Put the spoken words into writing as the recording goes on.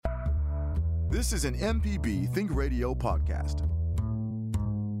This is an MPB Think Radio podcast.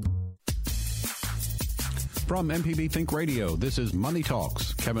 From MPB Think Radio, this is Money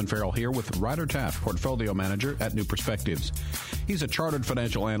Talks. Kevin Farrell here with Ryder Taft, Portfolio Manager at New Perspectives. He's a chartered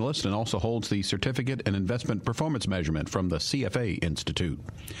financial analyst and also holds the Certificate in Investment Performance Measurement from the CFA Institute.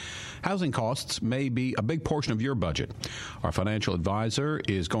 Housing costs may be a big portion of your budget. Our financial advisor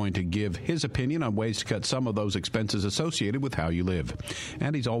is going to give his opinion on ways to cut some of those expenses associated with how you live.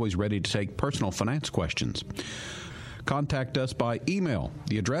 And he's always ready to take personal finance questions. Contact us by email.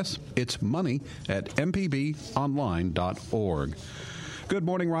 The address, it's money@mpbonline.org. Good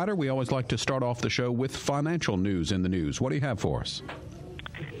morning, Ryder. We always like to start off the show with financial news in the news. What do you have for us?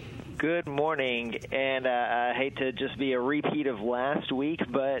 Good morning, and I hate to just be a repeat of last week,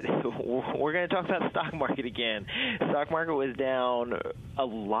 but we're going to talk about the stock market again. Stock market was down a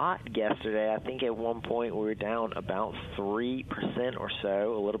lot yesterday. I think at one point we were down about 3% or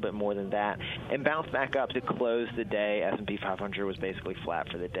so, a little bit more than that, and bounced back up to close the day. S&P 500 was basically flat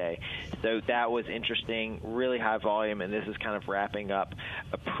for the day. So that was interesting, really high volume, and this is kind of wrapping up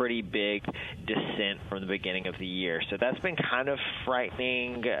a pretty big descent from the beginning of the year. So that's been kind of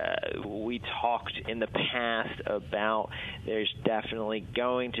frightening. We talked in the past about there's definitely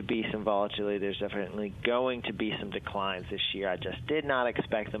going to be some volatility. There's definitely going to be some declines this year. I just did not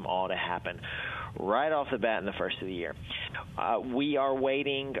expect them all to happen right off the bat in the first of the year. We are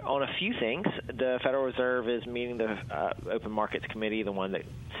waiting on a few things. The Federal Reserve is meeting the Open Markets Committee, the one that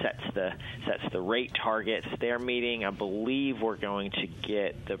sets the rate targets. They're meeting. I believe we're going to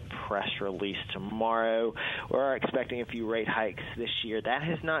get the press release tomorrow. We're expecting a few rate hikes this year. That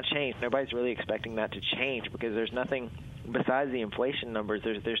has not changed. Nobody's really expecting that to change because there's nothing besides the inflation numbers.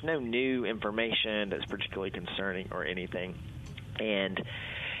 There's no new information that's particularly concerning or anything. And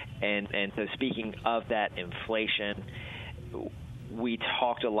so speaking of that inflation, we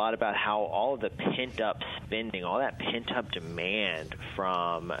talked a lot about how all of the pent-up spending, all that pent-up demand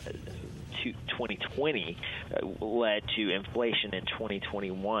from 2020 led to inflation in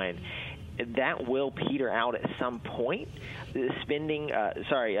 2021. That will peter out at some point. The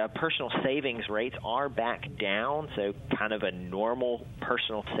personal savings rates are back down, so kind of a normal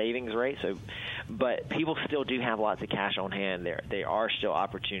personal savings rate. But people still do have lots of cash on hand. There are still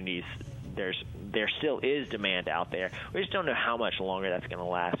opportunities. There still is demand out there. We just don't know how much longer that's going to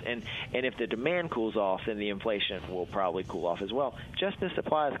last. And if the demand cools off, then the inflation will probably cool off as well. Just as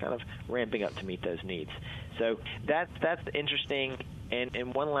supply is kind of ramping up to meet those needs. So that's interesting.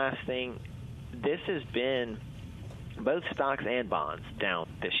 And one last thing, this has been both stocks and bonds down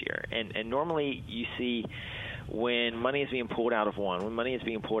this year. And normally you see when money is being pulled out of one, when money is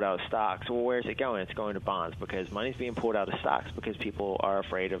being pulled out of stocks, well, where is it going? It's going to bonds because money is being pulled out of stocks because people are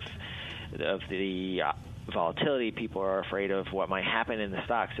afraid of the volatility. People are afraid of what might happen in the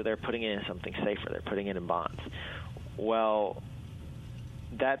stocks, so they're putting it in something safer. They're putting it in bonds. Well,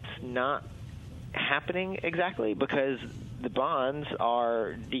 that's not happening exactly because the bonds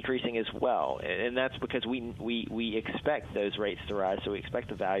are decreasing as well, and that's because we expect those rates to rise, so we expect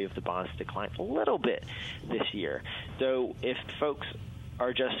the value of the bonds to decline a little bit this year. So if folks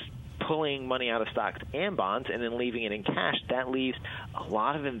are just pulling money out of stocks and bonds and then leaving it in cash, that leaves a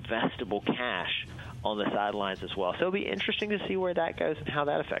lot of investable cash on the sidelines as well. So it'll be interesting to see where that goes and how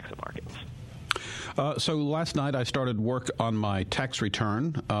that affects the markets. So last night I started work on my tax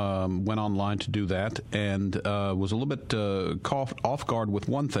return, went online to do that, and was a little bit caught off guard with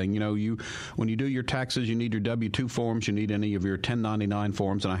one thing. When you do your taxes, you need your W-2 forms, you need any of your 1099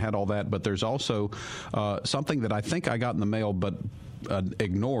 forms, and I had all that. But there's also something that I think I got in the mail, but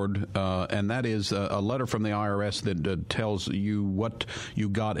ignored, and that is a letter from the IRS that tells you what you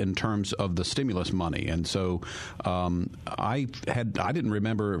got in terms of the stimulus money. And so I didn't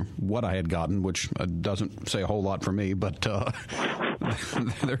remember what I had gotten, which doesn't say a whole lot for me, but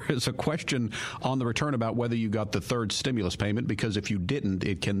there is a question on the return about whether you got the third stimulus payment, because if you didn't,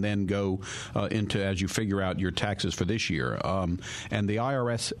 it can then go into as you figure out your taxes for this year. And the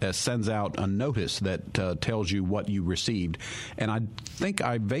IRS sends out a notice that tells you what you received. And I think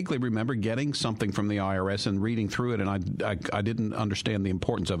I vaguely remember getting something from the IRS and reading through it, and I didn't understand the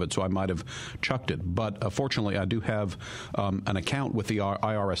importance of it, so I might have chucked it. But fortunately, I do have an account with the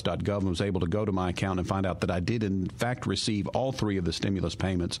IRS.gov and was able to go to my account and find out that I did, in fact, receive all three of the the stimulus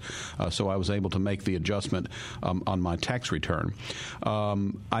payments. So I was able to make the adjustment on my tax return.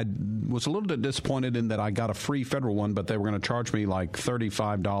 I was a little bit disappointed in that I got a free federal one, but they were going to charge me like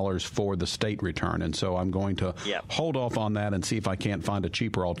 $35 for the state return. And so I'm going to hold off on that and see if I can't find a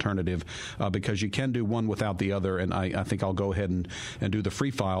cheaper alternative, because you can do one without the other. And I think I'll go ahead and do the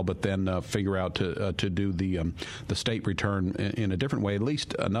free file, but then figure out to do the state return in a different way. At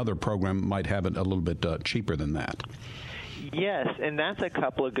least another program might have it a little bit cheaper than that. Yes, and that's a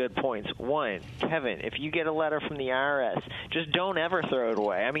couple of good points. One, Kevin, if you get a letter from the IRS, just don't ever throw it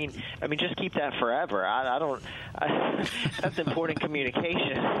away. I mean, just keep that forever. That's important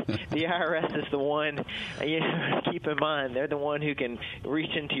communication. The IRS is the one. Keep in mind, they're the one who can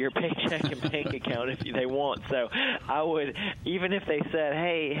reach into your paycheck and bank account if they want. So I would, even if they said,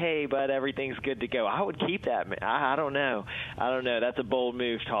 "Hey, bud, everything's good to go," I would keep that. I don't know. That's a bold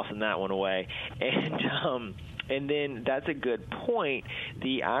move, tossing that one away. And then that's a good point.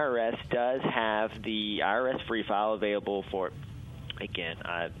 The IRS does have the IRS free file available for, again,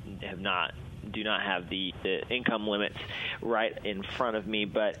 I do not have the income limits right in front of me,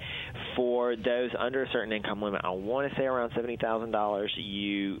 but for those under a certain income limit, I want to say around $70,000,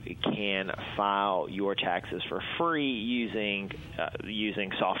 you can file your taxes for free using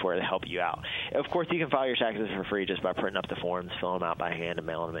software to help you out. Of course, you can file your taxes for free just by printing up the forms, filling them out by hand, and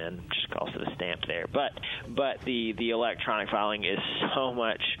mailing them in. Just costs it a stamp there. But the electronic filing is so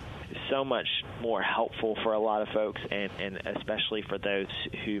much more helpful for a lot of folks, and especially for those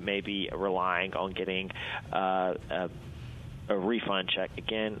who may be relying on getting a refund check.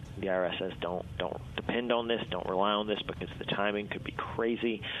 Again, the IRS says don't depend on this, don't rely on this, because the timing could be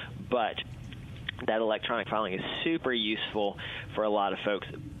crazy. But that electronic filing is super useful for a lot of folks,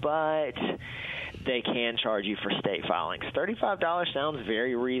 but they can charge you for state filings. $35 sounds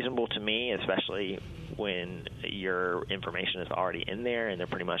very reasonable to me, especially when your information is already in there and they're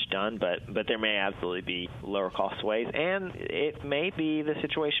pretty much done. But there may absolutely be lower cost ways, and it may be the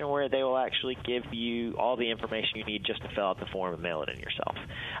situation where they will actually give you all the information you need just to fill out the form and mail it in yourself.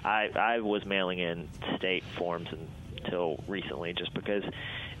 I was mailing in state forms until recently just because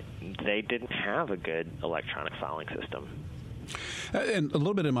they didn't have a good electronic filing system. And a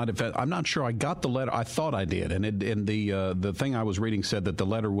little bit in my defense, I'm not sure I got the letter. I thought I did, and the thing I was reading said that the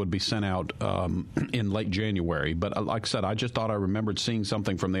letter would be sent out in late January. But like I said, I just thought I remembered seeing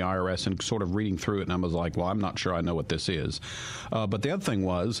something from the IRS and sort of reading through it, and I was like, well, I'm not sure I know what this is. But the other thing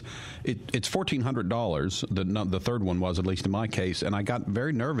was, it's $1,400. The third one was, at least in my case, and I got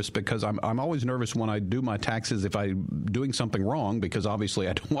very nervous because I'm always nervous when I do my taxes if I'm doing something wrong, because obviously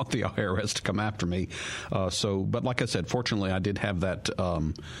I don't want the IRS to come after me. But like I said, fortunately I did have that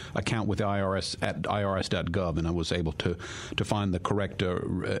account with the IRS at irs.gov, and I was able to find the correct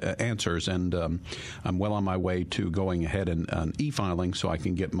answers, and I'm well on my way to going ahead and e-filing so I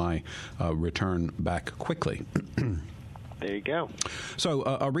can get my return back quickly. There you go. So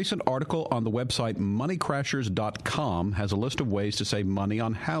a recent article on the website moneycrashers.com has a list of ways to save money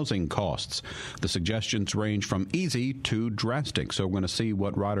on housing costs. The suggestions range from easy to drastic. So we're going to see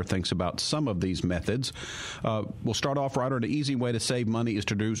what Ryder thinks about some of these methods. We'll start off, Ryder. An easy way to save money is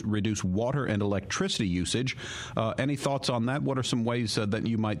to reduce water and electricity usage. Any thoughts on that? What are some ways that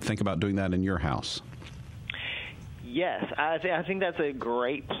you might think about doing that in your house? Yes, I think that's a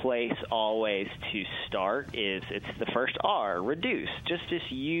great place always to start. It's the first R, reduce. Just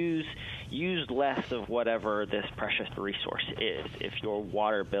use less of whatever this precious resource is. If your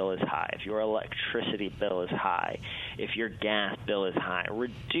water bill is high, if your electricity bill is high, if your gas bill is high,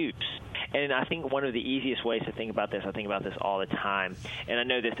 reduce. And I think one of the easiest ways to think about this, I think about this all the time, and I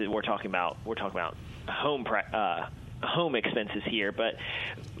know we're talking about home expenses here, but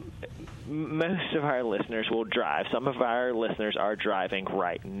most of our listeners will drive. Some of our listeners are driving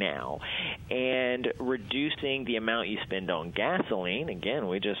right now. And reducing the amount you spend on gasoline, again,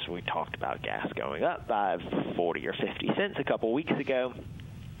 we talked about gas going up by 40 or 50 cents a couple weeks ago.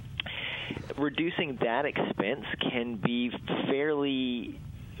 Reducing that expense can be fairly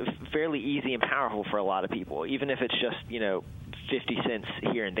easy and powerful for a lot of people, even if it's just, 50 cents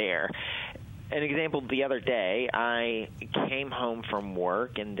here and there. An example, the other day, I came home from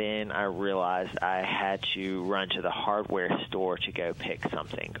work, and then I realized I had to run to the hardware store to go pick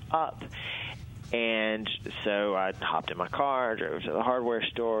something up. And so I hopped in my car, drove to the hardware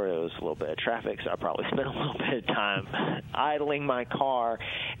store. There was a little bit of traffic, so I probably spent a little bit of time idling my car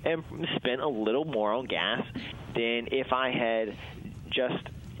and spent a little more on gas than if I had just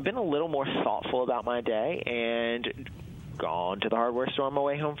been a little more thoughtful about my day and gone to the hardware store on my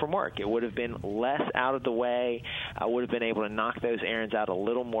way home from work. It would have been less out of the way. I would have been able to knock those errands out a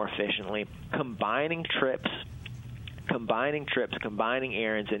little more efficiently. Combining trips combining trips, combining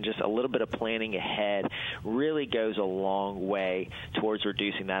errands, and just a little bit of planning ahead really goes a long way towards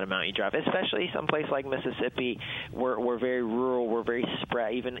reducing that amount you drive, especially someplace like Mississippi. We're very rural. We're very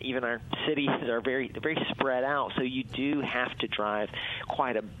spread. Even our cities are very spread out, so you do have to drive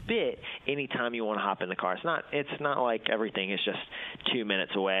quite a bit anytime you want to hop in the car. It's not like everything is just 2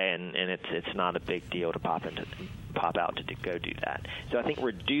 minutes away, and it's not a big deal to pop out to go do that. So I think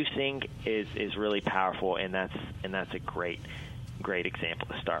reducing is really powerful, and that's a great example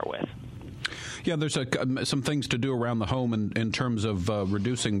to start with. Yeah, there's some things to do around the home in terms of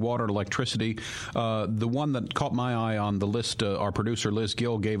reducing water, electricity. The one that caught my eye on the list our producer Liz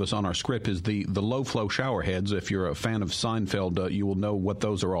Gill gave us on our script is the low-flow shower heads. If you're a fan of Seinfeld, you will know what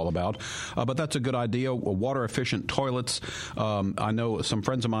those are all about. But that's a good idea. Water-efficient toilets. I know some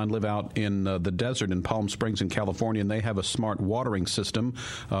friends of mine live out in the desert in Palm Springs in California, and they have a smart watering system.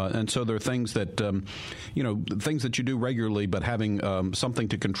 And so there are things that, things that you do regularly, but having something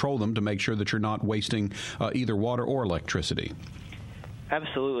to control them to make sure that you're not wasting either water or electricity.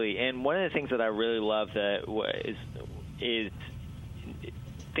 Absolutely, and one of the things that I really love is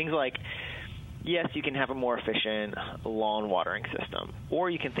things like, yes, you can have a more efficient lawn watering system,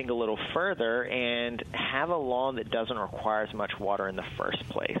 or you can think a little further and have a lawn that doesn't require as much water in the first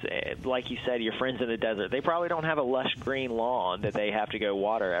place. Like you said, your friends in the desert, they probably don't have a lush green lawn that they have to go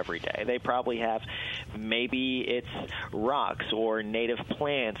water every day. They probably have, maybe it's rocks or native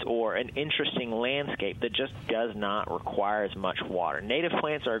plants or an interesting landscape that just does not require as much water. Native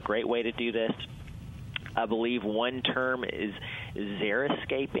plants are a great way to do this. I believe one term is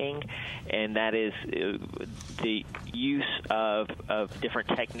xeriscaping, and that is the use of different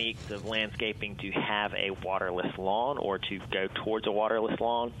techniques of landscaping to have a waterless lawn or to go towards a waterless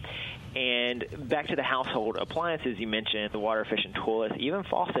lawn. And back to the household appliances, you mentioned the water-efficient toilets, even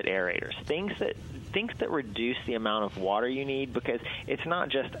faucet aerators, things that reduce the amount of water you need, because it's not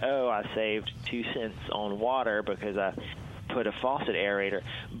just, I saved 2 cents on water because I put a faucet aerator,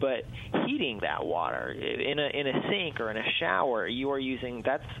 but heating that water in a sink or in a shower, you are using,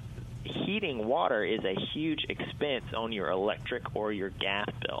 that's heating water is a huge expense on your electric or your gas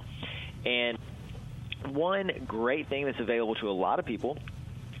bill. And one great thing that's available to a lot of people,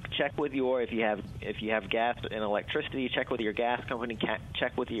 check with your, if you have gas and electricity, check with your gas company,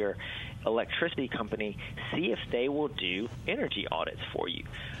 check with your electricity company, see if they will do energy audits for you.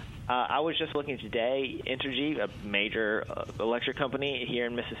 I was just looking today, Entergy, a major electric company here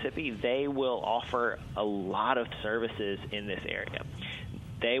in Mississippi, they will offer a lot of services in this area.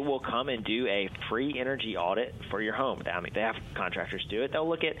 They will come and do a free energy audit for your home. I mean, they have contractors do it. They'll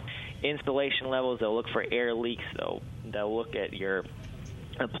look at installation levels. They'll look for air leaks. They'll look at your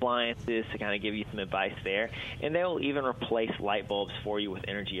appliances to kind of give you some advice there. And they'll even replace light bulbs for you with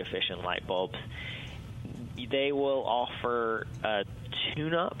energy-efficient light bulbs. They will offer a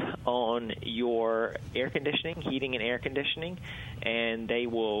tune-up on your air conditioning, heating and air conditioning, and they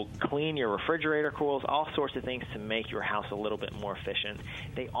will clean your refrigerator coils, all sorts of things to make your house a little bit more efficient.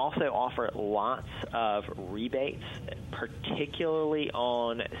 They also offer lots of rebates, particularly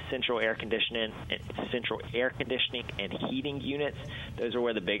on central air conditioning and heating units. Those are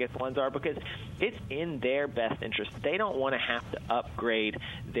where the biggest ones are, because it's in their best interest. They don't want to have to upgrade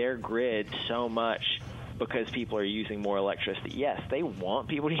their grid so much because people are using more electricity. Yes, they want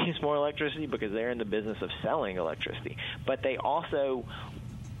people to use more electricity because they're in the business of selling electricity, but they also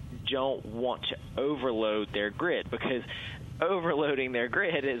don't want to overload their grid, because overloading their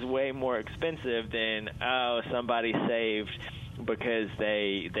grid is way more expensive than, somebody saved because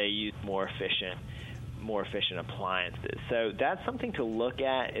they use more efficient appliances. So that's something to look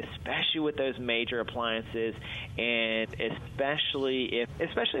at, especially with those major appliances, and especially if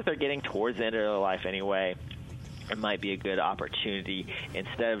they're getting towards the end of their life anyway. It might be a good opportunity,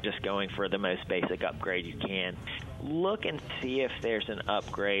 instead of just going for the most basic upgrade you can, look and see if there's an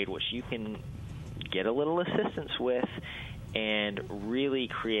upgrade which you can get a little assistance with and really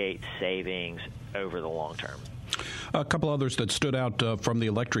create savings over the long term. A couple others that stood out from the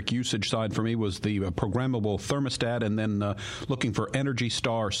electric usage side for me was the programmable thermostat, and then looking for Energy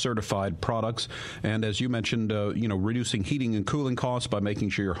Star certified products. And as you mentioned, reducing heating and cooling costs by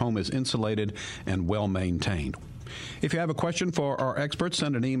making sure your home is insulated and well maintained. If you have a question for our experts,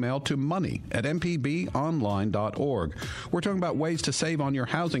 send an email to money@mpbonline.org. We're talking about ways to save on your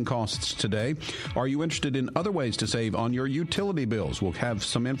housing costs today. Are you interested in other ways to save on your utility bills? We'll have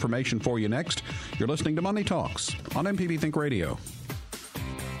some information for you next. You're listening to Money Talks on MPB Think Radio.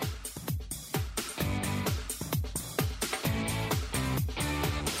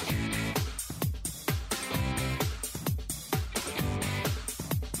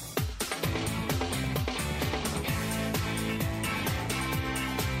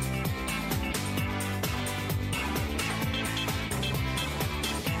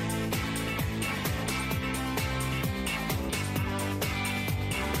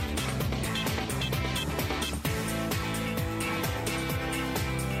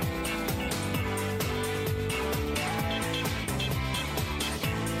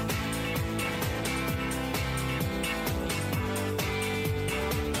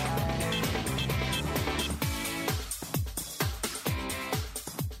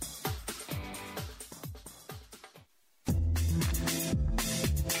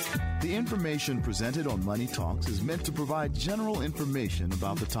 The information presented on Money Talks is meant to provide general information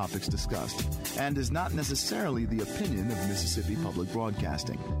about the topics discussed and is not necessarily the opinion of Mississippi Public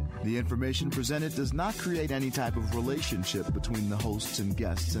Broadcasting. The information presented does not create any type of relationship between the hosts and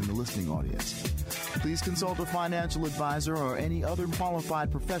guests and the listening audience. Please consult a financial advisor or any other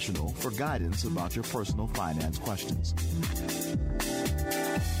qualified professional for guidance about your personal finance questions.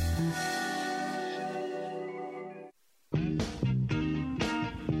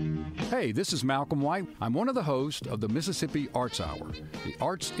 Hey, this is Malcolm White. I'm one of the hosts of the Mississippi Arts Hour, the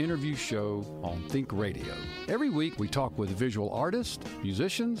arts interview show on Think Radio. Every week we talk with visual artists,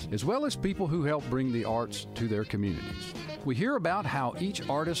 musicians, as well as people who help bring the arts to their communities. We hear about how each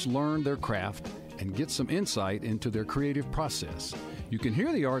artist learned their craft and get some insight into their creative process. You can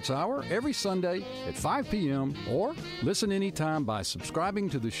hear the Arts Hour every Sunday at 5 p.m. or listen anytime by subscribing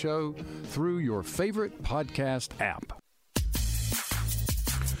to the show through your favorite podcast app.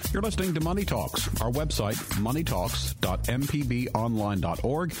 You're listening to Money Talks. Our website,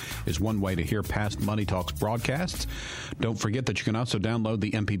 moneytalks.mpbonline.org, is one way to hear past Money Talks broadcasts. Don't forget that you can also download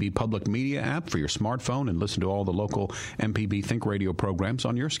the MPB Public Media app for your smartphone and listen to all the local MPB Think Radio programs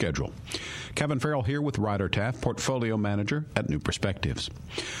on your schedule. Kevin Farrell here with Ryder Taft, Portfolio Manager at New Perspectives.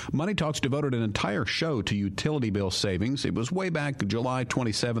 Money Talks devoted an entire show to utility bill savings. It was way back July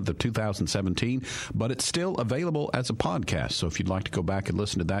 27th of 2017, but it's still available as a podcast. So if you'd like to go back and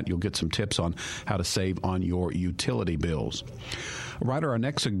listen to that, you'll get some tips on how to save on your utility bills. Ryder, our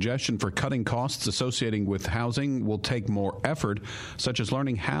next suggestion for cutting costs associating with housing will take more effort, such as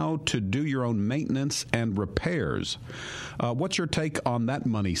learning how to do your own maintenance and repairs. What's your take on that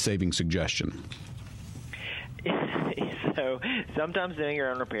money-saving suggestion? So sometimes doing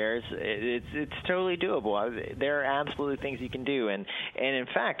your own repairs, it's totally doable. There are absolutely things you can do, and in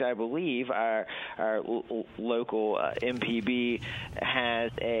fact, I believe our local MPB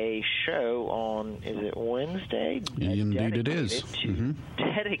has a show on, is it Wednesday? Indeed it is.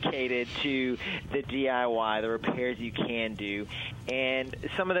 Dedicated to the DIY, the repairs you can do, and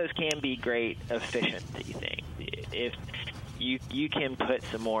some of those can be great efficiency things. If you can put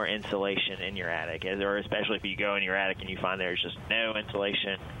some more insulation in your attic, or especially if you go in your attic and you find there's just no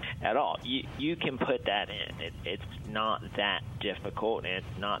insulation at all. You can put that in. It's not that difficult, and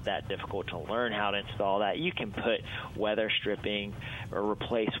it's not that difficult to learn how to install that. You can put weather stripping or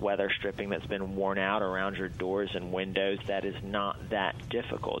replace weather stripping that's been worn out around your doors and windows. That is not that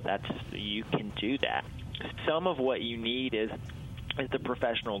difficult. You can do that. Some of what you need is the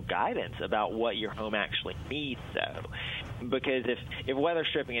professional guidance about what your home actually needs, though. Because if weather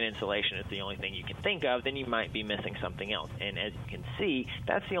stripping and insulation is the only thing you can think of, then you might be missing something else. And as you can see,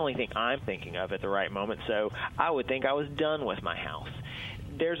 that's the only thing I'm thinking of at the right moment. So I would think I was done with my house.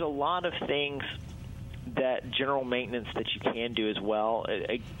 There's a lot of things that general maintenance that you can do as well.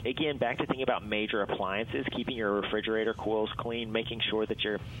 Again, back to thinking about major appliances, keeping your refrigerator coils clean, making sure that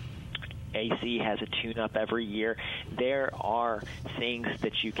your AC has a tune-up every year. There are things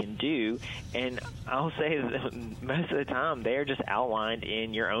that you can do, and I'll say that most of the time they're just outlined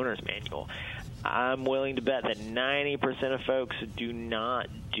in your owner's manual. I'm willing to bet that 90% of folks do not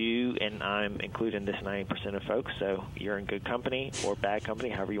do, and I'm including this 90% of folks, so you're in good company or bad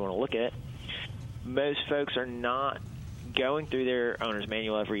company, however you want to look at it. Most folks are not going through their owner's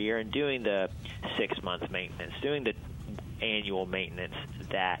manual every year and doing the 6-month maintenance, doing the annual maintenance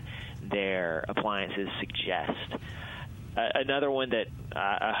that their appliances suggest. Another one that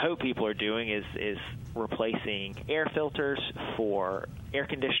I hope people are doing is replacing air filters for air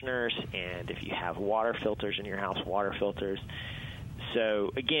conditioners, and if you have water filters in your house, water filters.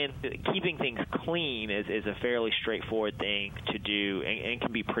 So, again, keeping things clean is a fairly straightforward thing to do and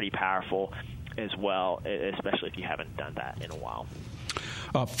can be pretty powerful as well, especially if you haven't done that in a while.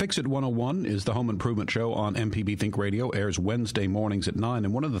 Fix It 101 is the home improvement show on MPB Think Radio, airs Wednesday mornings at 9.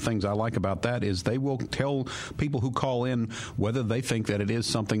 And one of the things I like about that is they will tell people who call in whether they think that it is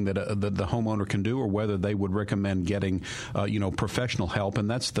something that the homeowner can do or whether they would recommend getting, professional help. And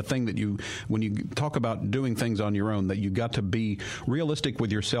that's the thing that when you talk about doing things on your own, that you got to be realistic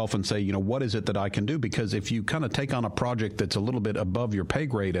with yourself and say, what is it that I can do? Because if you kind of take on a project that's a little bit above your pay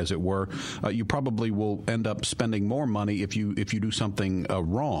grade, as it were, you probably will end up spending more money if you do something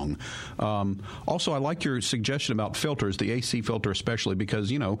wrong. Also, I like your suggestion about filters, the AC filter especially,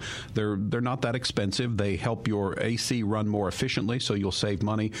 because they're not that expensive. They help your AC run more efficiently, so you'll save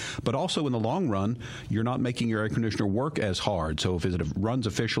money. But also in the long run, you're not making your air conditioner work as hard. So if it runs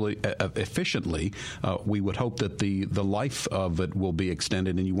efficiently, we would hope that the life of it will be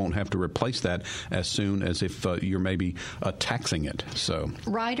extended, and you won't have to replace that as soon as if you're maybe taxing it. So,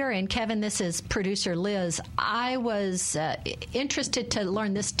 Ryder and Kevin, this is producer Liz. I was interested to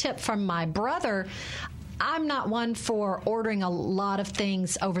learned this tip from my brother. I'm not one for ordering a lot of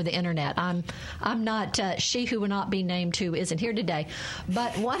things over the internet. I'm not she who will not be named, who isn't here today.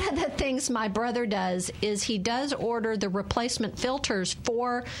 But one of the things my brother does is he does order the replacement filters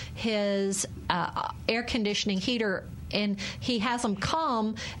for his air conditioning heater. And he has them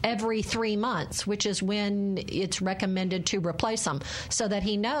come every 3 months, which is when it's recommended to replace them, so that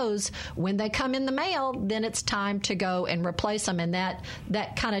he knows when they come in the mail, then it's time to go and replace them. And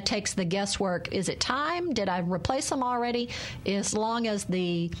that kind of takes the guesswork. Is it time? Did I replace them already? As long as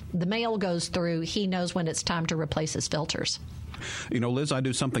the mail goes through, he knows when it's time to replace his filters. Liz, I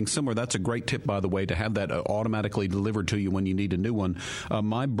do something similar. That's a great tip, by the way, to have that automatically delivered to you when you need a new one.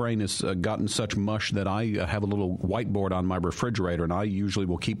 My brain has gotten such mush that I have a little whiteboard on my refrigerator, and I usually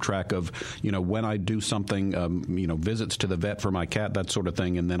will keep track of, when I do something, visits to the vet for my cat, that sort of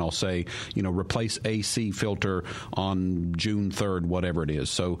thing, and then I'll say, replace AC filter on June 3rd, whatever it is.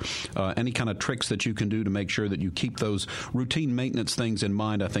 So any kind of tricks that you can do to make sure that you keep those routine maintenance things in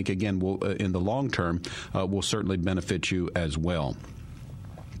mind, I think, again, will in the long term, will certainly benefit you as well.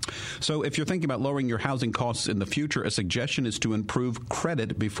 So if you're thinking about lowering your housing costs in the future, a suggestion is to improve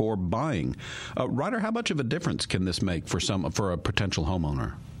credit before buying. Ryder, how much of a difference can this make for a potential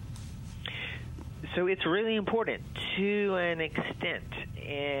homeowner? So it's really important to an extent,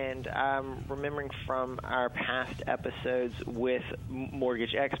 and I'm remembering from our past episodes with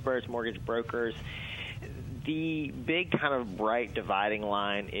mortgage experts, mortgage brokers, the big kind of bright dividing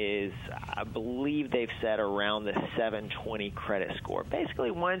line is, I believe they've said, around the 720 credit score.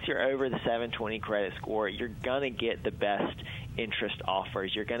 Basically, once you're over the 720 credit score, you're going to get the best interest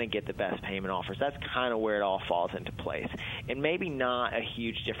offers. You're going to get the best payment offers. That's kind of where it all falls into place. And maybe not a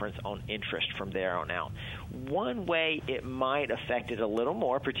huge difference on interest from there on out. One way it might affect it a little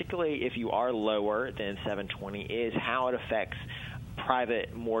more, particularly if you are lower than 720, is how it affects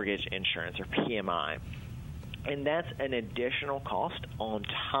private mortgage insurance, or PMI. And that's an additional cost on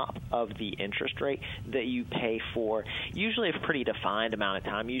top of the interest rate that you pay for usually a pretty defined amount of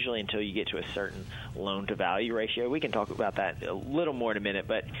time, usually until you get to a certain loan-to-value ratio. We can talk about that a little more in a minute,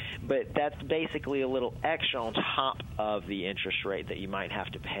 but that's basically a little extra on top of the interest rate that you might have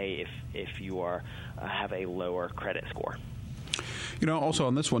to pay if you have a lower credit score. Also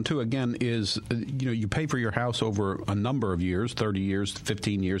on this one, too, again, is, you pay for your house over a number of years, 30 years,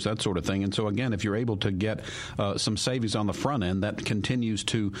 15 years, that sort of thing. And so, again, if you're able to get some savings on the front end, that continues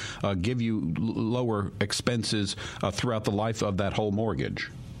to give you lower expenses throughout the life of that whole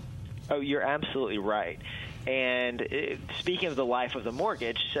mortgage. Oh, you're absolutely right. And speaking of the life of the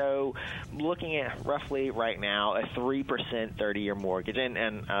mortgage, so looking at roughly right now a 3% 30-year mortgage,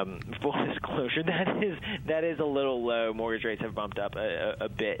 and full disclosure, that is a little low. Mortgage rates have bumped up a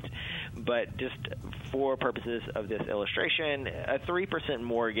bit, but just for purposes of this illustration, a 3%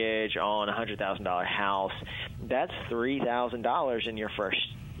 mortgage on a $100,000 house, that's $3,000 in your first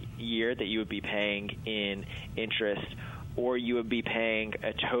year that you would be paying in interest, or you would be paying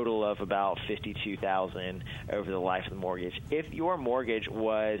a total of about $52,000 over the life of the mortgage. If your mortgage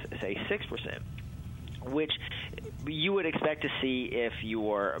was, say, 6%, which you would expect to see if you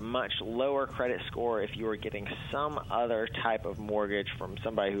were a much lower credit score, if you were getting some other type of mortgage from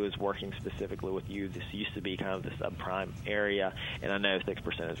somebody who is working specifically with you. This used to be kind of the subprime area, and I know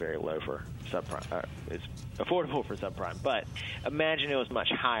 6% is very low for subprime. It's affordable for subprime, but imagine it was much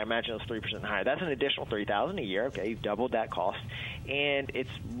higher. Imagine it was 3% higher. That's an additional $3,000 a year. Okay, you've doubled that cost, and it's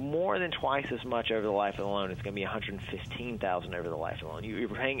more than twice as much over the life of the loan. It's going to be $115,000 over the life of the loan. You're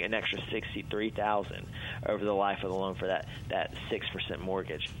paying an extra $63,000 over the life of the loan for that 6%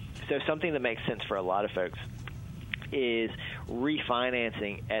 mortgage. So something that makes sense for a lot of folks is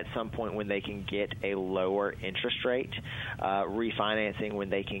refinancing at some point when they can get a lower interest rate, refinancing when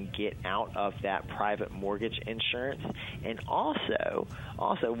they can get out of that private mortgage insurance. And also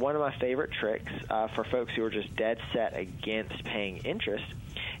one of my favorite tricks for folks who are just dead set against paying interest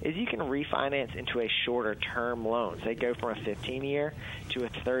is you can refinance into a shorter term loan. Say go from a 15-year to a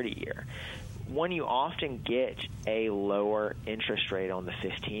 30-year. One, you often get a lower interest rate on the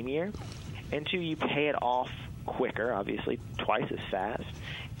 15-year, and two, you pay it off quicker, obviously twice as fast,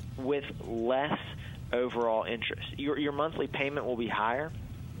 with less overall interest. Your monthly payment will be higher.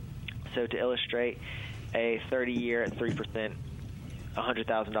 So to illustrate, a 30-year at 3%,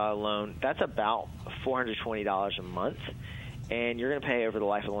 $100,000 loan, that's about $420 a month, and you're going to pay over the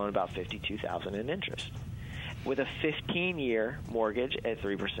life of the loan about $52,000 in interest. With a 15-year mortgage at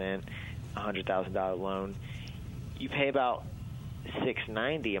 3%, $100,000 loan, you pay about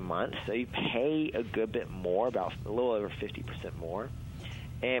 $690 a month, so you pay a good bit more, about a little over 50% more,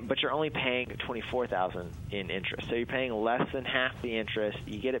 but you're only paying $24,000 in interest. So you're paying less than half the interest.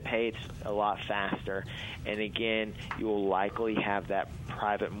 You get it paid a lot faster, and again, you will likely have that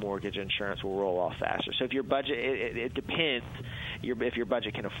private mortgage insurance will roll off faster. So if your budget, it depends. If your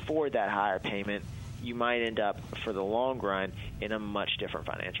budget can afford that higher payment, you might end up, for the long run, in a much different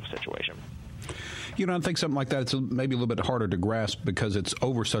financial situation. You know, I think something like that, it's maybe a little bit harder to grasp because it's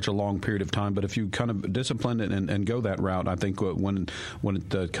over such a long period of time. But if you kind of discipline it and go that route, I think when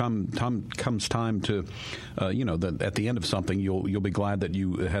it comes time to, at the end of something, you'll be glad that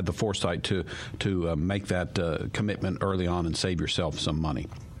you had the foresight to make that commitment early on and save yourself some money.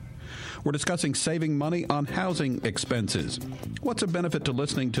 We're discussing saving money on housing expenses. What's a benefit to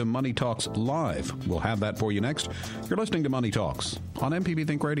listening to Money Talks live? We'll have that for you next. You're listening to Money Talks on MPB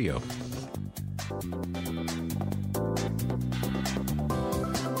Think Radio.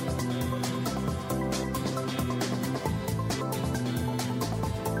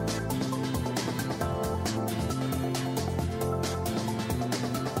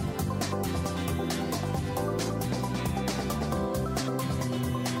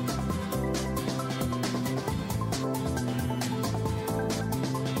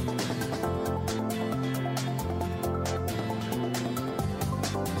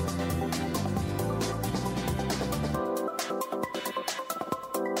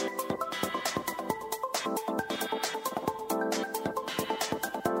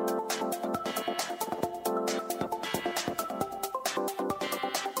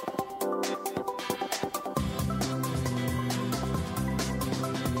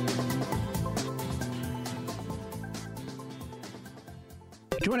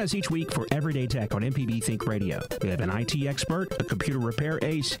 Join us each week for Everyday Tech on MPB Think Radio. We have an IT expert, a computer repair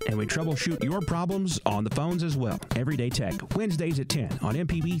ace, and we troubleshoot your problems on the phones as well. Everyday Tech, Wednesdays at 10 on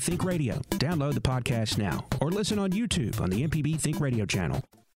MPB Think Radio. Download the podcast now or listen on YouTube on the MPB Think Radio channel.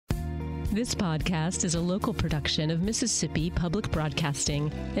 This podcast is a local production of Mississippi Public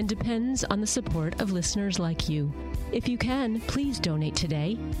Broadcasting and depends on the support of listeners like you. If you can, please donate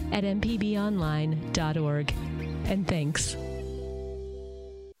today at mpbonline.org. And thanks.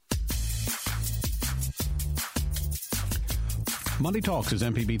 Money Talks is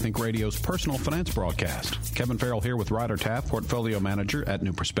MPB Think Radio's personal finance broadcast. Kevin Farrell here with Ryder Taff, Portfolio Manager at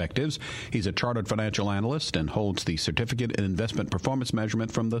New Perspectives. He's a chartered financial analyst and holds the Certificate in Investment Performance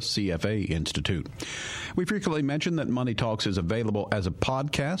Measurement from the CFA Institute. We frequently mention that Money Talks is available as a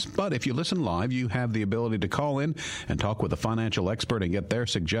podcast, but if you listen live, you have the ability to call in and talk with a financial expert and get their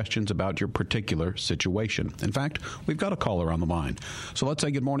suggestions about your particular situation. In fact, we've got a caller on the line. So let's say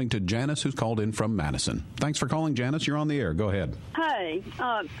good morning to Janice, who's called in from Madison. Thanks for calling, Janice. You're on the air. Go ahead. Hey,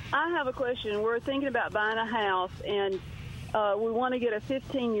 I have a question. We're thinking about buying a house, and we want to get a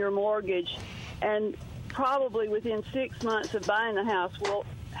 15-year mortgage, and probably within 6 months of buying the house, we'll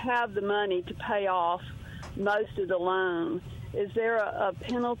have the money to pay off most of the loan. Is there a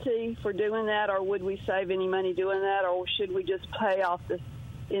penalty for doing that, or would we save any money doing that, or should we just pay off this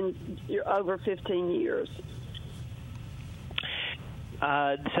in over 15 years?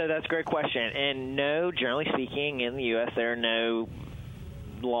 So that's a great question. And no, generally speaking, in the U.S., there are no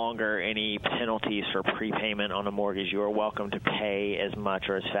longer any penalties for prepayment on a mortgage. You are welcome to pay as much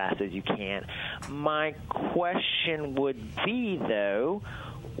or as fast as you can. My question would be, though,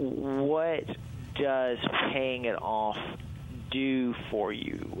 what does paying it off do for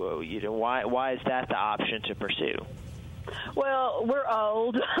you? You know, why is that the option to pursue? Well, we're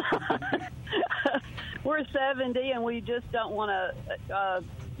old. We're 70, and we just don't want to,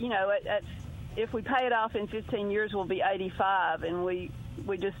 if we pay it off in 15 years, we'll be 85, and we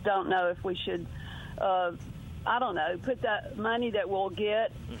just don't know if we should, put that money that we'll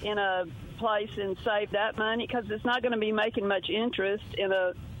get in a place and save that money, because it's not going to be making much interest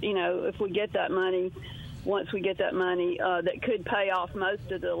if we get that money, once we get that money, that could pay off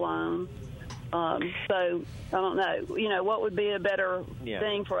most of the loan. So I don't know, what would be a better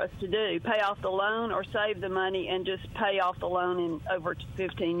thing for us to do? Pay off the loan or save the money and just pay off the loan in over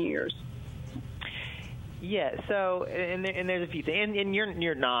 15 years? Yeah, so and there's a few things, and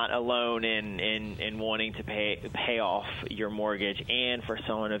you're not alone in wanting to pay off your mortgage. And for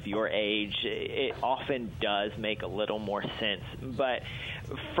someone of your age, it often does make a little more sense. But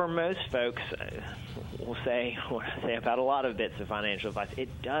for most folks, we'll say about a lot of bits of financial advice, it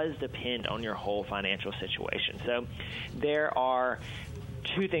does depend on your whole financial situation. So there are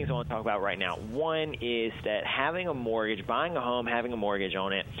two things I want to talk about right now. One is that having a mortgage, buying a home, having a mortgage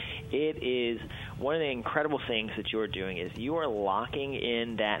on it, it is one of the incredible things that you are doing is you are locking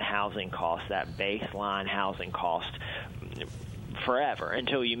in that housing cost, that baseline housing cost forever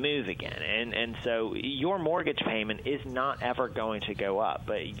until you move again. And so your mortgage payment is not ever going to go up.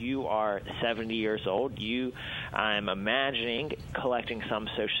 But you are 70 years old. I'm imagining, collecting some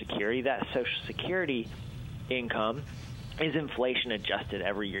Social Security. That Social Security income is inflation adjusted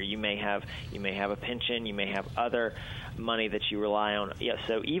every year. You may have a pension, you may have other money that you rely on. Yeah,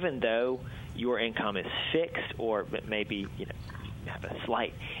 so even though your income is fixed, or maybe you have a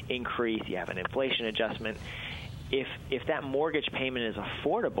slight increase, you have an inflation adjustment, if that mortgage payment is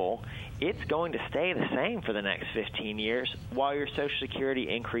affordable, it's going to stay the same for the next 15 years while your Social Security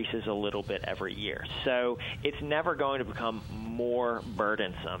increases a little bit every year. So it's never going to become more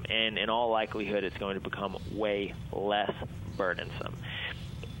burdensome, and in all likelihood it's going to become way less burdensome.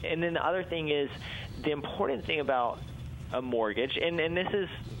 And then the other thing is, the important thing about a mortgage, and this is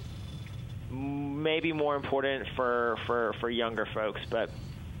maybe more important for younger folks, but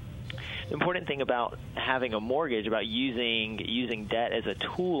the important thing about having a mortgage, about using debt as a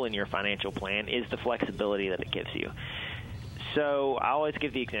tool in your financial plan, is the flexibility that it gives you. So I always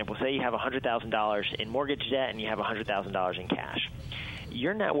give the example. Say you have $100,000 in mortgage debt and you have $100,000 in cash.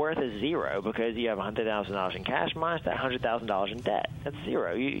 Your net worth is zero because you have $100,000 in cash minus that $100,000 in debt. That's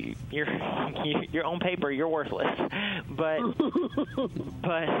zero. You're on paper, you're worthless, but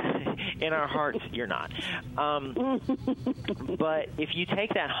in our hearts, you're not. But if you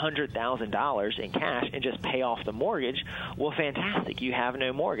take that $100,000 in cash and just pay off the mortgage, well, fantastic. You have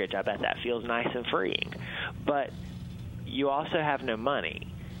no mortgage. I bet that feels nice and freeing. But you also have no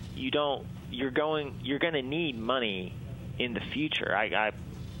money. You're going to need money in the future. I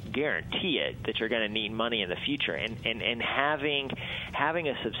guarantee it that you're going to need money in the future, and having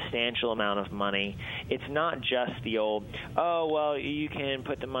a substantial amount of money, it's not just the old, oh well, you can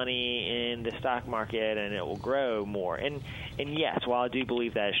put the money in the stock market and it will grow more. And yes, while I do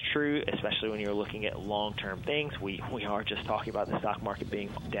believe that is true, especially when you're looking at long-term things, we are just talking about the stock market being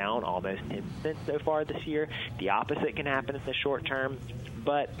down almost 10% so far this year. The opposite can happen in the short term,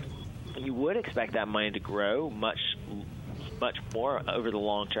 but you would expect that money to grow much more over the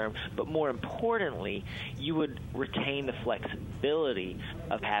long term, but more importantly, you would retain the flexibility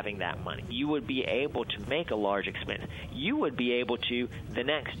of having that money. You would be able to make a large expense. You would be able to, the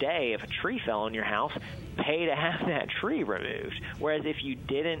next day, if a tree fell on your house, pay to have that tree removed. Whereas if you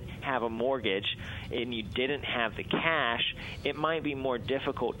didn't have a mortgage and you didn't have the cash, it might be more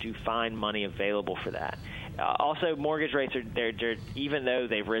difficult to find money available for that. Also, mortgage rates they're even though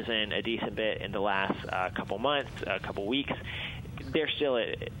they've risen a decent bit in the last couple months, couple weeks, they're still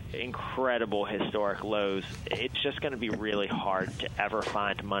at incredible historic lows. It's just going to be really hard to ever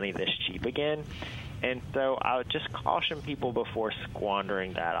find money this cheap again. And so I would just caution people before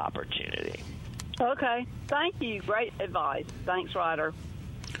squandering that opportunity. Okay. Thank you. Great advice. Thanks, Ryder.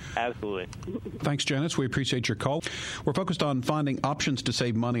 Absolutely. Thanks, Janice. We appreciate your call. We're focused on finding options to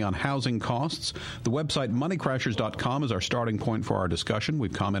save money on housing costs. The website moneycrashers.com is our starting point for our discussion.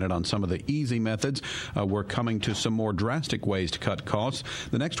 We've commented on some of the easy methods. We're coming to some more drastic ways to cut costs.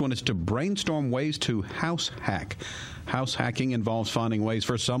 The next one is to brainstorm ways to house hack. House hacking involves finding ways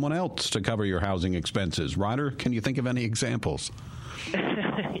for someone else to cover your housing expenses. Ryder, can you think of any examples?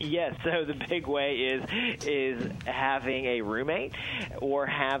 Yes, so the big way is having a roommate or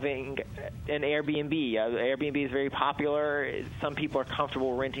having an Airbnb. Airbnb is very popular. Some people are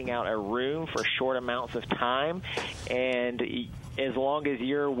comfortable renting out a room for short amounts of time, and as long as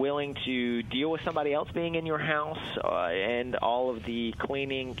you're willing to deal with somebody else being in your house and all of the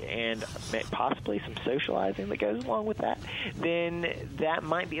cleaning and possibly some socializing that goes along with that, then that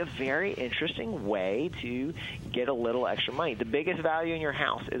might be a very interesting way to get a little extra money. The biggest value in your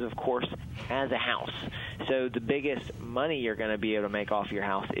house is, of course, as a house. So the biggest money you're going to be able to make off your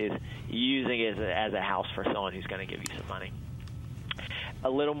house is using it as a house for someone who's going to give you some money. A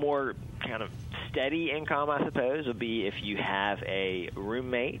little more kind of steady income, I suppose, would be if you have a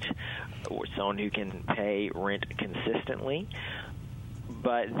roommate or someone who can pay rent consistently.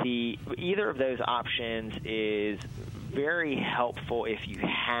 But either of those options is very helpful if your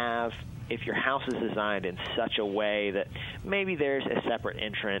house is designed in such a way that maybe there's a separate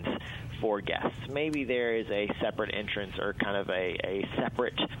entrance for guests. Maybe there is a separate entrance or kind of a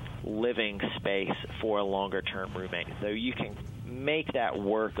separate living space for a longer-term roommate. So you can make that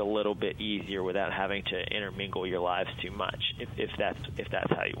work a little bit easier without having to intermingle your lives too much, if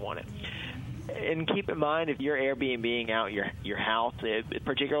that's how you want it. And keep in mind, if you're Airbnb-ing out your house,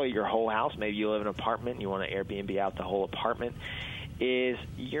 particularly your whole house, maybe you live in an apartment and you want to Airbnb out the whole apartment, is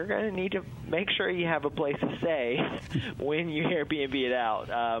you're going to need to make sure you have a place to stay when you Airbnb it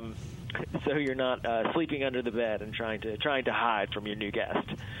out, so you're not sleeping under the bed and trying to hide from your new guest.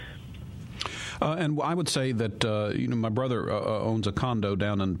 And I would say that, my brother owns a condo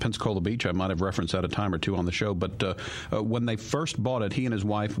down in Pensacola Beach. I might have referenced that a time or two on the show. But when they first bought it, he and his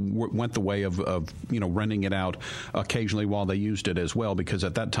wife went the way of renting it out occasionally while they used it as well, because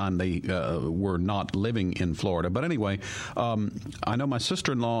at that time they were not living in Florida. But anyway, I know my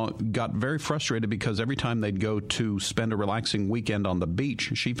sister-in-law got very frustrated because every time they'd go to spend a relaxing weekend on the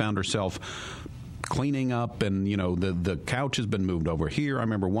beach, she found herself cleaning up, and the couch has been moved over here. I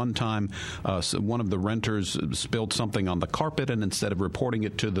remember one time one of the renters spilled something on the carpet, and instead of reporting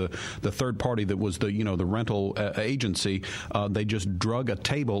it to the third party that was the rental agency, they just drug a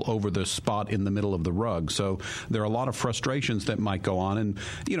table over the spot in the middle of the rug. So there are a lot of frustrations that might go on, and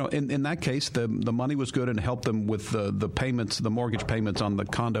in that case the money was good and helped them with the payments, the mortgage payments on the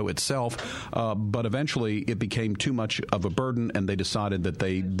condo itself, but eventually it became too much of a burden, and they decided that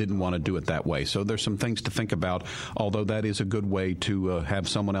they didn't want to do it that way. So there's some things to think about, although that is a good way to have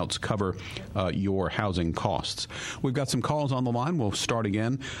someone else cover your housing costs. We've got some calls on the line. We'll start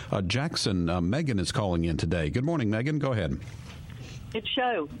again. Jackson, Megan is calling in today. Good morning, Megan. Go ahead. Good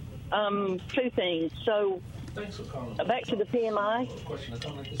show. Two things. So, back to the PMI.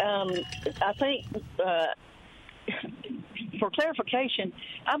 I think, for clarification,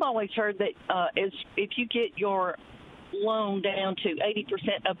 I've always heard that if you get your loan down to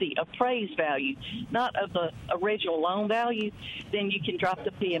 80% of the appraised value, not of the original loan value, then you can drop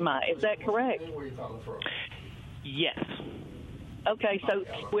the PMI. Is that correct? Yes. Okay, so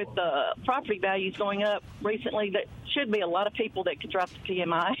with the property values going up recently, that should be a lot of people that could drop the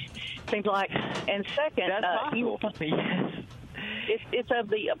PMI, seems like. And second, yes. It's of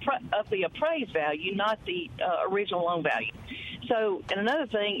the appraised value, not the original loan value. So, and another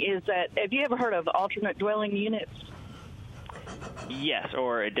thing is that, have you ever heard of alternate dwelling units? Yes,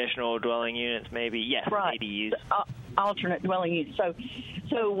 or additional dwelling units, maybe. Yes, right. ADUs. Alternate dwelling units.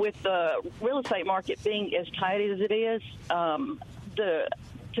 So with the real estate market being as tight as it is,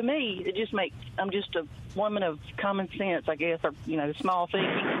 to me, it just makes. I'm just a woman of common sense, I guess, or small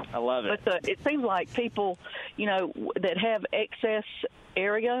thinking. I love it. But it seems like people, that have excess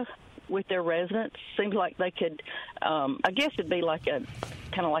area with their residents, seems like they could. I guess it'd be like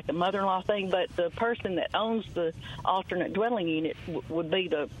kind of like a mother-in-law thing, but the person that owns the alternate dwelling unit would be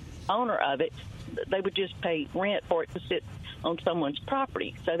the owner of it. They would just pay rent for it to sit on someone's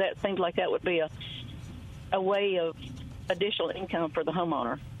property. So that seems like that would be a way of additional income for the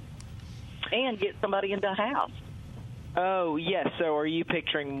homeowner and get somebody into a house. Oh, yes. So are you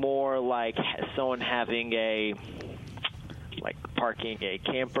picturing more like someone having parking a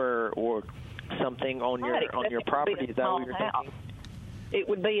camper or something on your property? Is that what you're thinking? It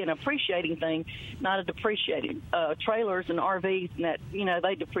would be an appreciating thing, not a depreciating. Trailers and RVs and that,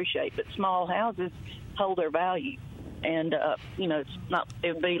 they depreciate, but small houses hold their value. And, it's not,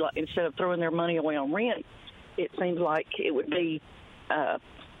 it would be like, instead of throwing their money away on rent, it seems like it would be,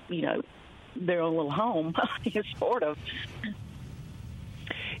 their own little home, sort of.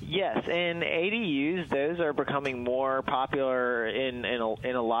 Yes, and ADUs, those are becoming more popular in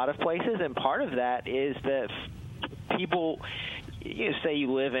a lot of places, and part of that is that people, say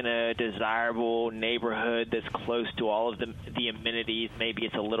you live in a desirable neighborhood that's close to all of the amenities. Maybe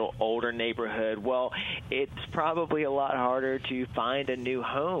it's a little older neighborhood. Well, it's probably a lot harder to find a new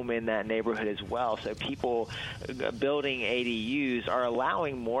home in that neighborhood as well. So people building ADUs are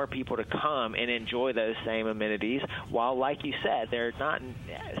allowing more people to come and enjoy those same amenities, while, like you said, they're not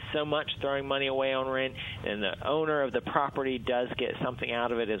so much throwing money away on rent, and the owner of the property does get something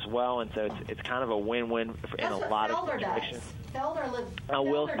out of it as well. And so it's kind of a win-win in a lot of situations. I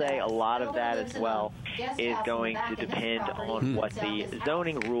will say a lot of that as well is going to depend on what the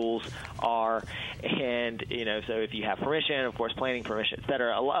zoning rules are, and so if you have permission, of course, planning permission, et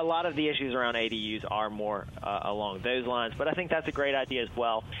cetera. A lot of the issues around ADUs are more along those lines, but I think that's a great idea as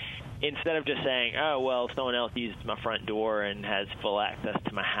well. Instead of just saying, oh, well, someone else uses my front door and has full access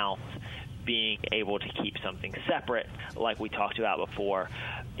to my house, being able to keep something separate, like we talked about before,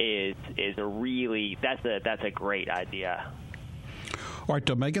 is a really that's a great idea. All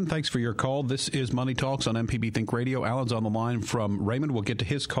right, Megan, thanks for your call. This is Money Talks on MPB Think Radio. Alan's on the line from Raymond. We'll get to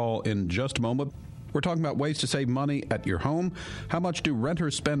his call in just a moment. We're talking about ways to save money at your home. How much do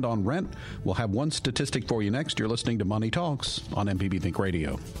renters spend on rent? We'll have one statistic for you next. You're listening to Money Talks on MPB Think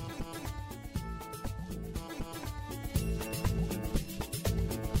Radio.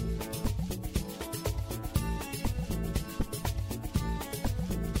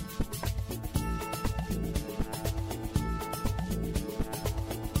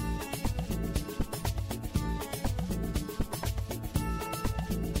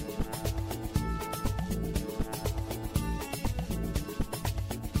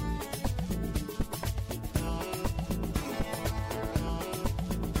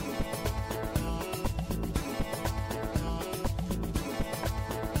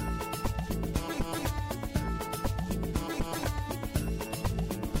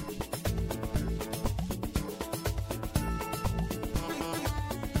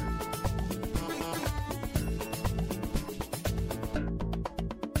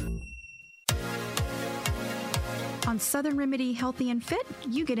 On Southern Remedy Healthy and Fit,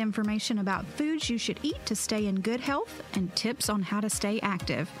 you get information about foods you should eat to stay in good health and tips on how to stay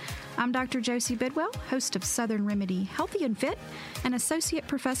active. I'm Dr. Josie Bidwell, host of Southern Remedy Healthy and Fit, and Associate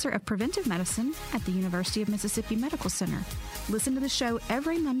Professor of Preventive Medicine at the University of Mississippi Medical Center. Listen to the show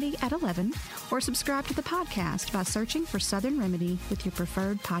every Monday at 11 or subscribe to the podcast by searching for Southern Remedy with your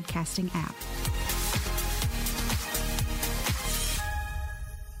preferred podcasting app.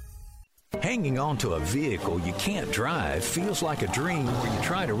 Hanging on to a vehicle you can't drive feels like a dream where you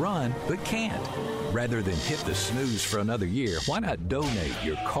try to run but can't. Rather than hit the snooze for another year, why not donate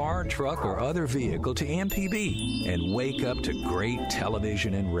your car, truck, or other vehicle to MPB and wake up to great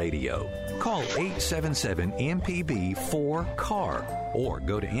television and radio? Call 877-MPB-4CAR or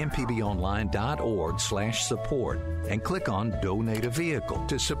go to mpbonline.org/support and click on Donate a Vehicle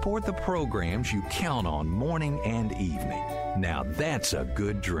to support the programs you count on morning and evening. Now that's a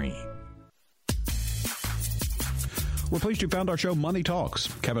good dream. We're pleased you found our show Money Talks.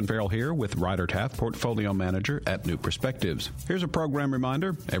 Kevin Farrell here with Ryder Taft, Portfolio Manager at New Perspectives. Here's a program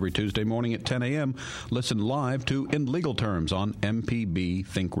reminder. Every Tuesday morning at 10 a.m., listen live to In Legal Terms on MPB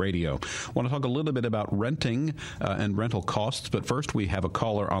Think Radio. I want to talk a little bit about renting and rental costs, but first we have a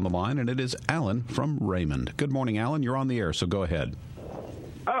caller on the line, and it is Alan from Raymond. Good morning, Alan. You're on the air, so go ahead.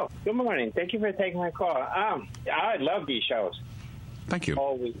 Oh, good morning. Thank you for taking my call. I love these shows. Thank you.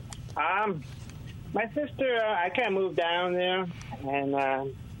 All week. My sister, I kind of moved down there,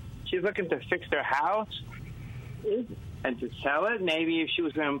 and she's looking to fix her house and to sell it. Maybe if she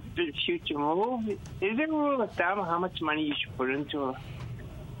was going to future move, is there a rule of thumb how much money you should put into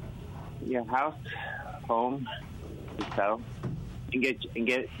your house, home, to sell, and get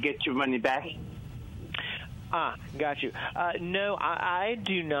your money back? Got you. No, I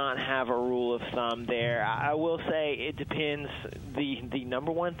do not have a rule of thumb there. I will say it depends. The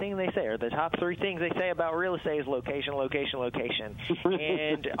number one thing they say, or the top three things they say about real estate is location, location, location.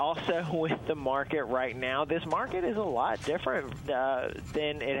 And also with the market right now, this market is a lot different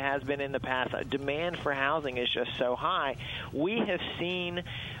than it has been in the past. Demand for housing is just so high. We have seen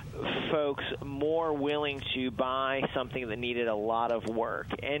folks more willing to buy something that needed a lot of work.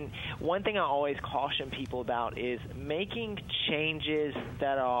 And one thing I always caution people about is making changes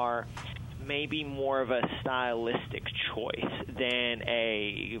that are maybe more of a stylistic choice than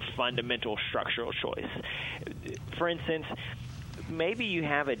a fundamental structural choice. For instance, maybe you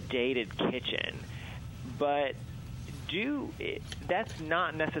have a dated kitchen, but that's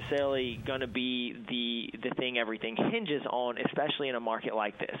not necessarily going to be the thing everything hinges on, especially in a market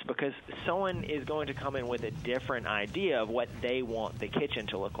like this, because someone is going to come in with a different idea of what they want the kitchen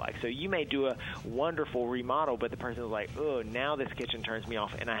to look like. So you may do a wonderful remodel, but the person is like, oh, now this kitchen turns me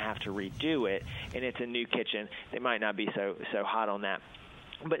off and I have to redo it, and it's a new kitchen. They might not be so hot on that.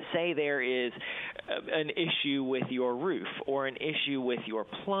 But say there is an issue with your roof or an issue with your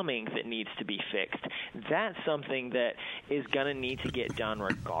plumbing that needs to be fixed. That's something that is going to need to get done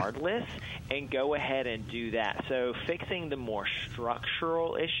regardless, and go ahead and do that. So fixing the more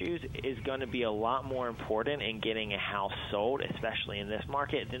structural issues is going to be a lot more important in getting a house sold, especially in this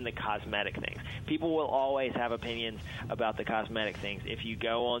market, than the cosmetic things. People will always have opinions about the cosmetic things. If you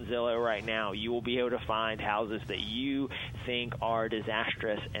go on Zillow right now, you will be able to find houses that you think are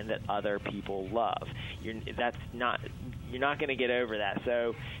disastrous and that other people love. You're not going to get over that.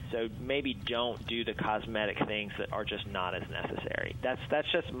 So maybe don't do the cosmetic things that are just not as necessary.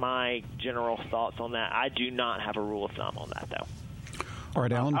 That's just my general thoughts on that. I do not have a rule of thumb on that, though. All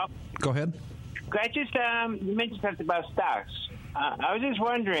right, Alan, go ahead. I just you mentioned something about stocks. I was just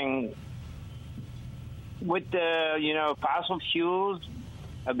wondering, with the fossil fuels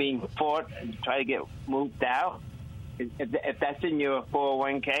are being fought to try to get moved out. If that's in your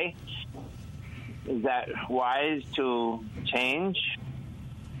 401k, is that wise to change?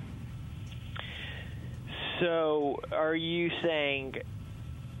 So, are you saying?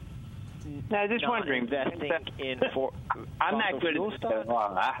 No, just wondering. Investing in I'm not good at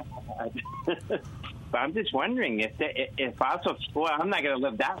that. But I'm just wondering if fossil. Well, I'm not going to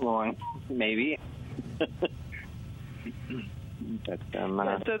live that long. Maybe. But,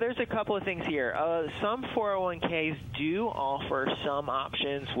 so there's a couple of things here. Some 401ks do offer some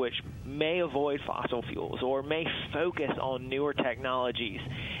options which may avoid fossil fuels or may focus on newer technologies.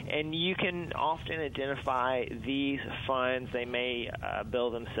 And you can often identify these funds. They may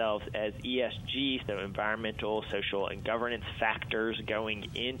bill themselves as ESG, so environmental, social, and governance factors going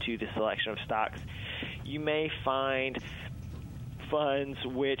into the selection of stocks. You may find funds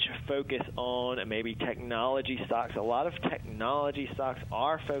which focus on maybe technology stocks. A lot of technology stocks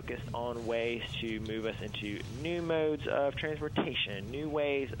are focused on ways to move us into new modes of transportation, new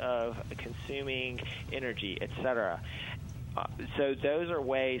ways of consuming energy, etc. So those are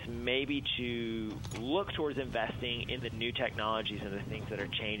ways maybe to look towards investing in the new technologies and the things that are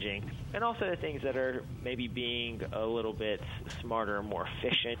changing, and also the things that are maybe being a little bit smarter and more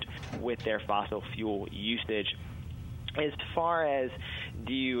efficient with their fossil fuel usage. As far as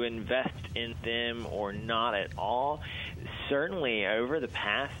do you invest in them or not at all, certainly over the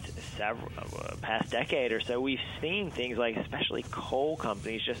past decade or so, we've seen things like especially coal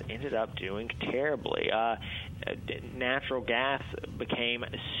companies just ended up doing terribly. Natural gas became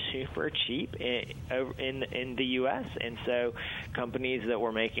super cheap in the U.S., and so companies that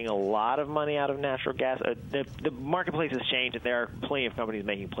were making a lot of money out of natural gas, the marketplace has changed, and there are plenty of companies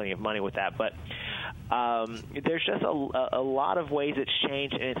making plenty of money with that, but there's just a lot of ways it's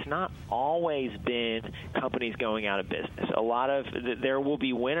changed, and it's not always been companies going out of business. There will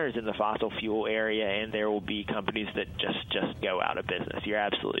be winners in the fossil fuel area, and there will be companies that just go out of business. You're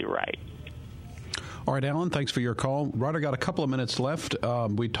absolutely right. All right, Alan, thanks for your call. Ryder, got a couple of minutes left.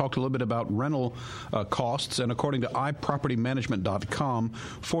 We talked a little bit about rental costs, and according to iPropertyManagement.com,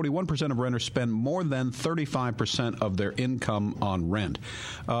 41% of renters spend more than 35% of their income on rent.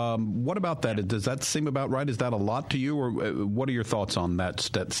 What about that? Does that seem about right? Is that a lot to you, or what are your thoughts on that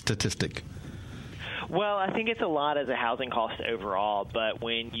statistic? Well, I think it's a lot as a housing cost overall, but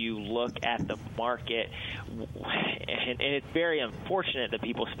when you look at the market, and it's very unfortunate that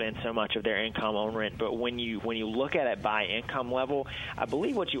people spend so much of their income on rent, but when you look at it by income level, I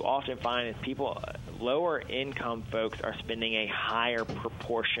believe what you often find is lower income folks are spending a higher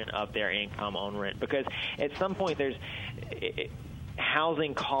proportion of their income on rent, because at some point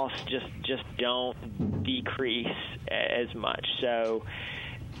housing costs just don't decrease as much. So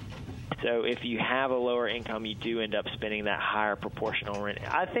if you have a lower income, you do end up spending that higher proportion on rent.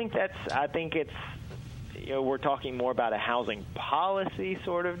 I think it's we're talking more about a housing policy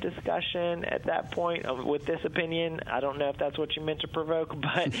sort of discussion at that point with this opinion. I don't know if that's what you meant to provoke,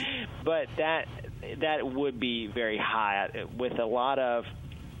 but that would be very high with a lot of.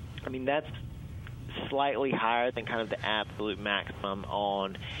 I mean, that's slightly higher than kind of the absolute maximum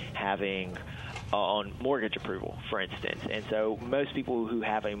on mortgage approval, for instance. And so most people who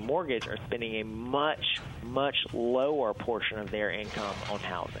have a mortgage are spending a much, much lower portion of their income on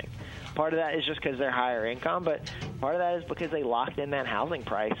housing. Part of that is just because they're higher income, but part of that is because they locked in that housing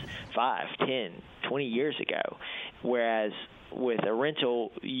price 5, 10, 20 years ago. Whereas with a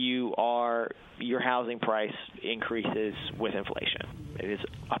rental, your housing price increases with inflation. It is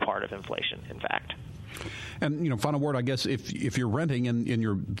a part of inflation, in fact. And, final word, I guess, if you're renting and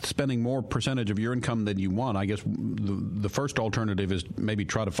you're spending more percentage of your income than you want, I guess the first alternative is maybe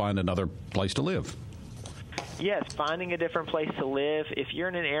try to find another place to live. Yes, finding a different place to live. If you're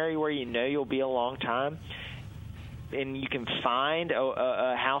in an area where you know you'll be a long time, and you can find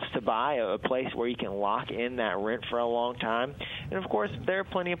a house to buy, a place where you can lock in that rent for a long time. And, of course, there are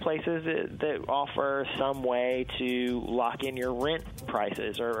plenty of places that offer some way to lock in your rent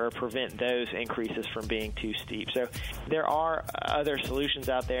prices or prevent those increases from being too steep. So there are other solutions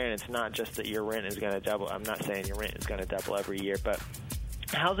out there, and it's not just that your rent is going to double. I'm not saying your rent is going to double every year, but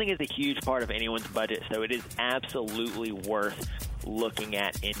housing is a huge part of anyone's budget, so it is absolutely worth looking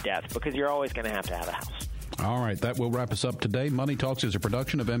at in depth because you're always going to have a house. All right, that will wrap us up today. Money Talks is a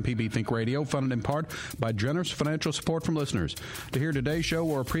production of MPB Think Radio, funded in part by generous financial support from listeners. To hear today's show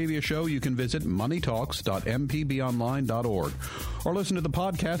or a previous show, you can visit moneytalks.mpbonline.org or listen to the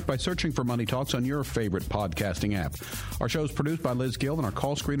podcast by searching for Money Talks on your favorite podcasting app. Our show is produced by Liz Gill, and our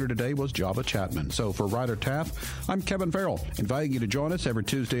call screener today was Java Chapman. So for Ryder Taff, I'm Kevin Farrell, inviting you to join us every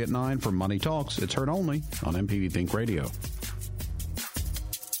Tuesday at 9 for Money Talks. It's heard only on MPB Think Radio.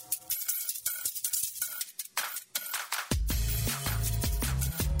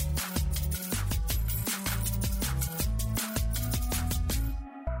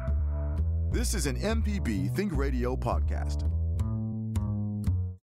 This is an MPB Think Radio podcast.